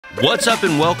What's up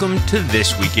and welcome to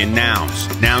This Week in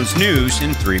Nouns. Nouns news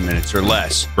in 3 minutes or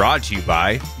less. Brought to you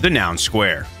by the Noun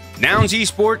Square. Nouns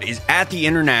Esport is at the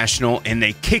International and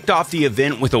they kicked off the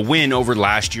event with a win over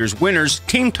last year's winners,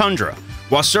 Team Tundra.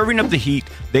 While serving up the heat,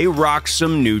 they rocked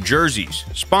some new jerseys,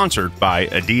 sponsored by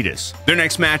Adidas. Their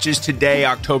next match is today,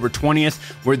 October 20th,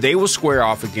 where they will square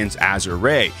off against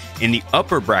Azure in the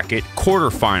upper bracket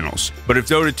quarterfinals. But if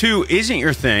Dota 2 isn't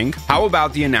your thing, how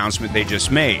about the announcement they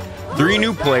just made? 3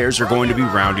 new players are going to be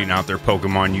rounding out their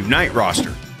Pokemon Unite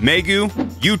roster. Megu,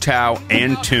 Yutao,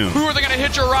 and Toon. Who are they going to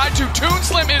hitch a ride to? Toon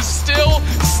Slim is still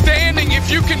standing, if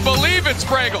you can believe it,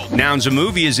 Spraggle. Nouns a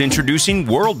Movie is introducing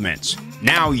World Mints.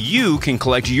 Now you can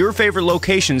collect your favorite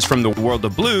locations from the world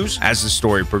of blues as the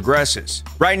story progresses.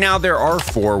 Right now there are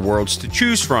 4 worlds to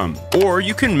choose from, or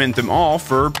you can mint them all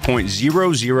for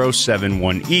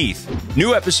 0.0071 ETH.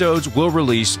 New episodes will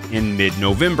release in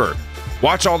mid-November.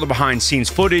 Watch all the behind-scenes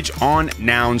footage on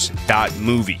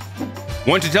nouns.movie.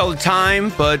 Want to tell the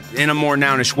time, but in a more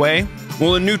nounish way?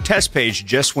 Well, a new test page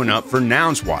just went up for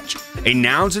Nouns Watch, a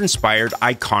Nouns-inspired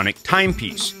iconic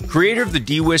timepiece. Creator of the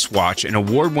DWIS watch and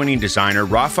award-winning designer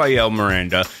Rafael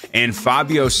Miranda and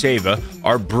Fabio Seva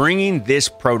are bringing this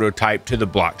prototype to the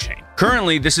blockchain.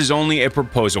 Currently, this is only a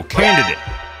proposal candidate,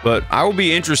 but I will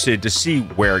be interested to see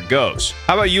where it goes.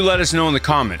 How about you let us know in the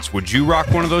comments? Would you rock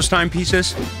one of those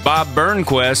timepieces? Bob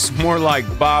Burnquist, more like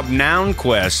Bob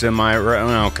Nounquist, am I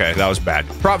right? Okay, that was bad.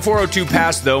 Prop 402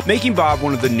 passed though, making Bob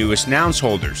one of the newest Nouns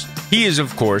holders. He is,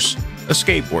 of course, a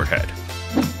skateboard head.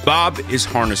 Bob is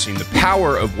harnessing the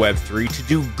power of Web3 to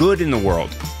do good in the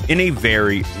world in a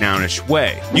very nounish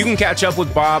way. You can catch up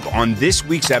with Bob on this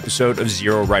week's episode of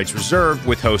Zero Rights Reserved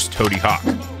with host Toady Hawk.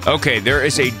 Okay, there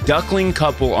is a duckling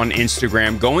couple on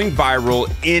Instagram going viral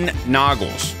in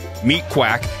Noggles. Meet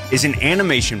Quack is an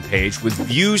animation page with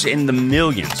views in the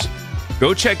millions.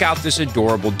 Go check out this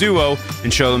adorable duo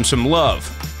and show them some love.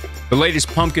 The latest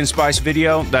pumpkin spice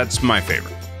video, that's my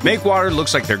favorite. Make Water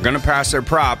looks like they're gonna pass their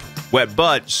prop. Wet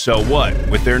butt, so what?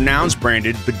 With their Nouns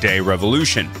branded Bidet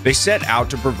Revolution. They set out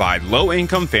to provide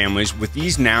low-income families with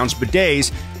these Nouns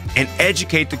bidets and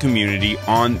educate the community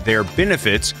on their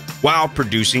benefits while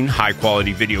producing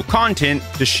high-quality video content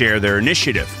to share their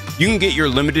initiative. You can get your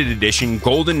limited edition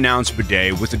Golden Nouns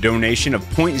bidet with a donation of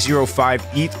 0.05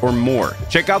 ETH or more.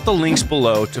 Check out the links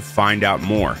below to find out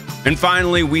more. And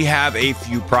finally, we have a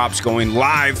few props going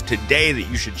live today that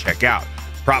you should check out.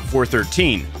 Prop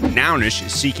 413, Nounish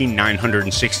is seeking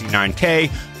 969K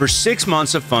for 6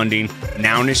 months of funding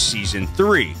Nounish Season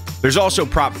 3. There's also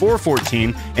Prop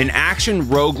 414, an action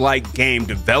roguelike game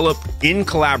developed in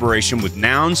collaboration with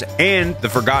Nouns and the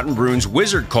Forgotten Runes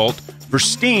Wizard Cult for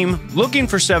Steam, looking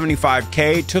for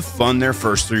 75K to fund their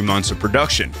first 3 months of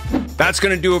production. That's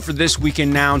going to do it for This Week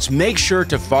in Nouns. Make sure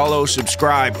to follow,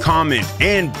 subscribe, comment,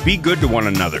 and be good to one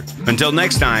another. Until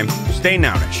next time, stay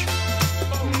nounish.